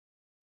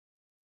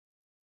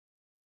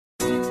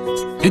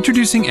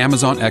Introducing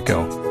Amazon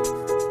Echo.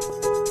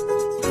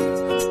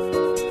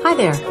 Hi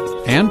there.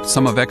 And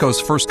some of Echo's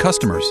first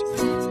customers.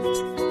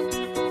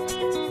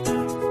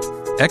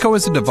 Echo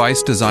is a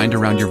device designed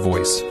around your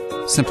voice.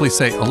 Simply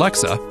say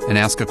Alexa and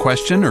ask a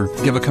question or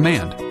give a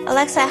command.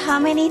 Alexa, how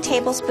many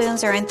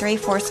tablespoons are in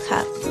 3/4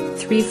 cup?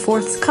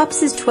 3/4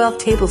 cups is 12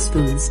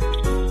 tablespoons.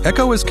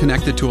 Echo is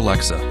connected to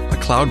Alexa, a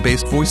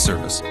cloud-based voice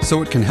service,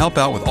 so it can help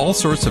out with all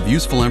sorts of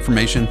useful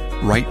information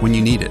right when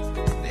you need it.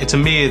 To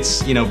me,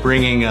 it's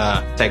bringing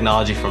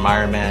technology from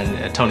Iron Man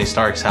at Tony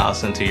Stark's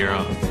house into your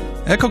own.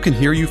 Echo can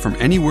hear you from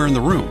anywhere in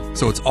the room,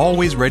 so it's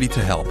always ready to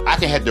help. I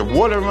can have the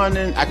water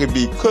running, I can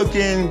be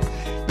cooking,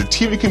 the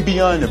TV can be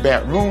on in the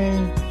back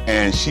room,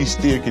 and she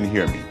still can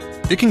hear me.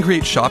 It can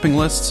create shopping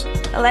lists,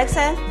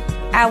 Alexa,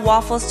 add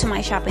waffles to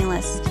my shopping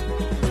list.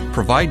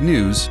 provide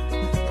news,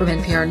 From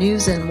NPR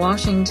News in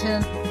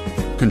Washington.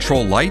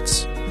 control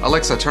lights,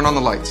 Alexa, turn on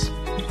the lights.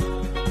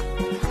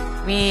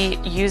 We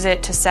use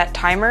it to set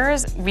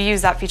timers. We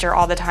use that feature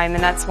all the time,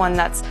 and that's one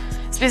that's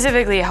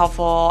specifically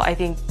helpful, I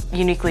think,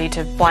 uniquely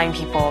to blind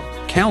people.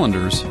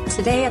 calendars,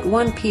 Today at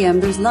 1 p.m.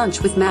 there's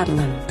lunch with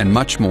Madeline. and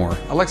much more.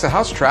 Alexa,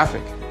 how's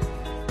traffic?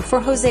 For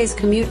Jose's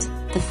commute,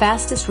 the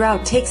fastest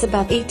route takes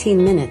about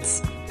 18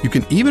 minutes. You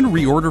can even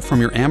reorder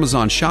from your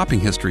Amazon shopping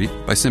history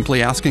by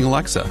simply asking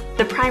Alexa.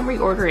 The Prime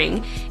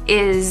reordering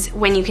is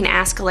when you can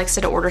ask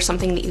Alexa to order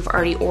something that you've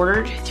already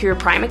ordered through your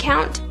Prime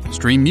account.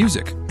 Stream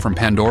music from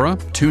Pandora,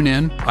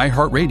 TuneIn,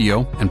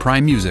 iHeartRadio, and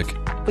Prime Music.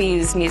 We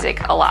use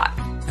music a lot.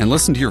 And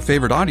listen to your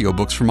favorite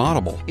audiobooks from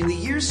Audible. In the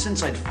years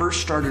since I'd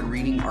first started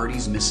reading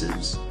Artie's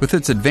missives, With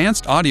its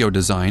advanced audio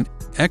design,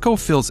 Echo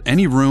fills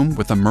any room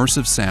with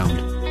immersive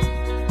sound.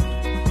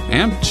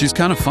 And she's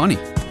kind of funny.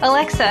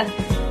 Alexa,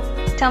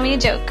 tell me a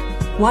joke.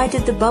 Why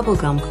did the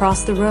bubblegum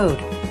cross the road?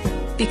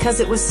 Because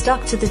it was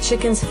stuck to the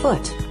chicken's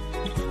foot.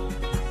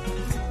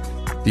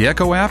 The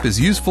Echo app is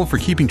useful for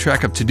keeping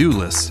track of to-do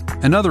lists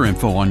and other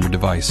info on your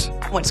device.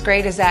 What's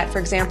great is that, for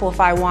example, if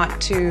I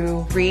want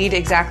to read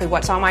exactly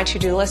what's on my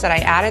to-do list that I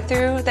added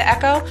through the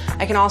Echo,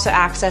 I can also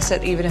access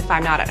it even if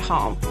I'm not at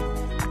home.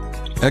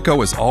 Echo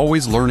is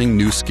always learning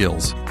new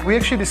skills. We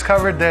actually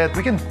discovered that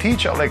we can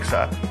teach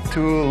Alexa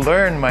to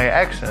learn my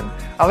accent.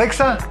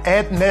 Alexa,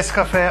 add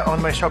Nescafe on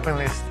my shopping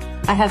list.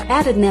 I have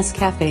added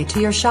Nescafe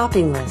to your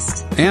shopping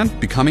list. And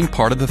becoming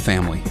part of the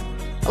family.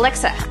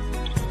 Alexa,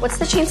 what's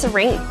the chance of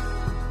rain?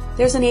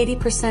 There's an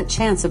 80%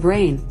 chance of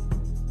rain.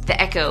 The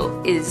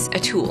Echo is a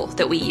tool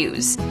that we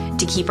use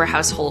to keep our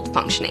household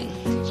functioning.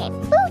 Okay,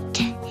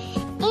 boot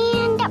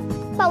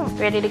and boat.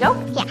 Ready to go?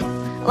 Yeah.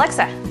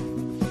 Alexa,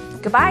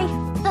 goodbye.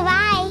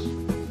 Bye-bye.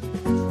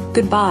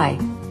 Goodbye.